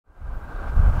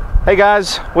Hey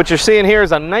guys, what you're seeing here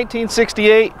is a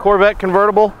 1968 Corvette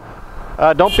Convertible.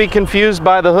 Don't be confused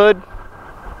by the hood.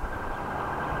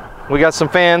 We got some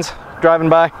fans driving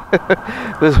by.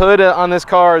 This hood on this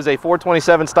car is a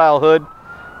 427 style hood.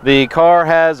 The car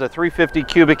has a 350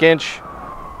 cubic inch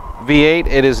V8.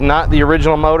 It is not the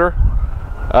original motor.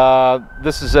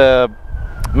 This is a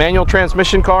manual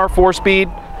transmission car, 4-speed.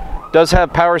 Does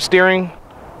have power steering,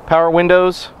 power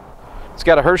windows. It's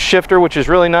got a Hurst shifter, which is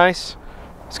really nice.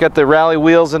 It's got the rally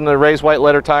wheels and the raised white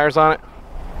letter tires on it.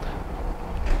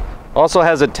 Also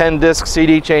has a 10-disc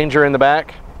CD changer in the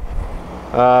back.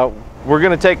 We're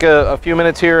going to take a few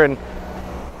minutes here and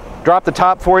drop the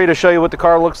top for you to show you what the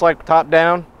car looks like top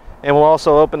down, and we'll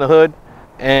also open the hood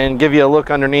and give you a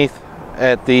look underneath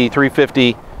at the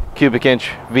 350 cubic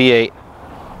inch V8.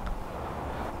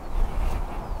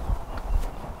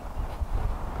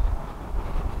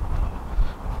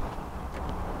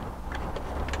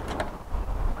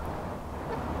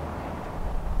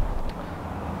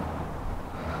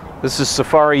 This is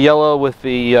Safari yellow with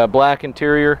the black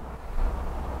interior.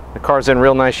 The car's in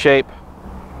real nice shape.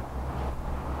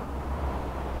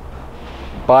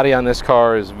 Body on this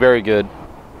car is very good.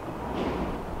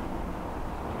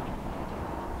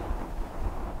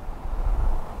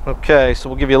 Okay, so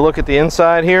we'll give you a look at the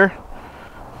inside here.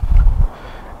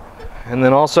 And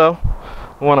then also,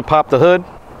 we want to pop the hood.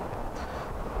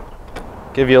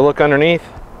 Give you a look underneath.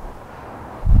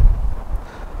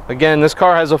 Again, this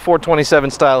car has a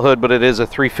 427 style hood, but it is a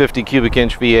 350 cubic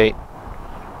inch V8.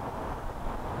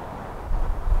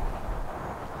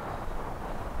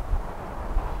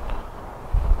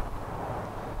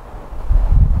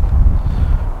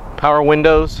 Power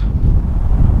windows.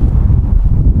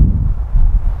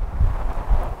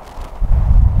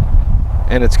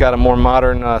 And it's got a more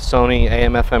modern Sony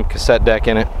AM/FM cassette deck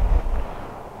in it.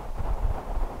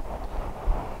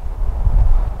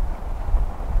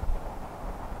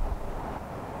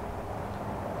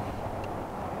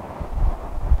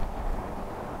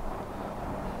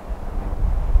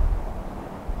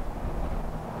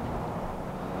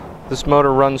 This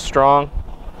motor runs strong.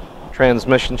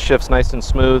 Transmission shifts nice and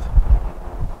smooth.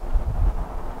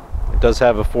 It does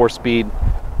have a 4-speed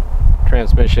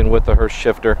transmission with the Hurst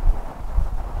shifter.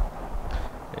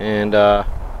 And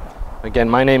again,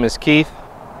 my name is Keith.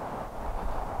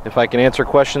 If I can answer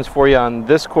questions for you on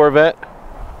this Corvette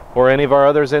or any of our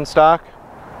others in stock,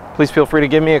 please feel free to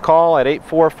give me a call at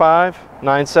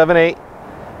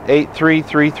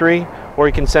 845-978-8333, or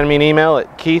you can send me an email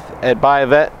at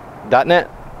keith@buyavet.net.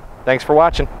 Thanks for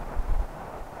watching.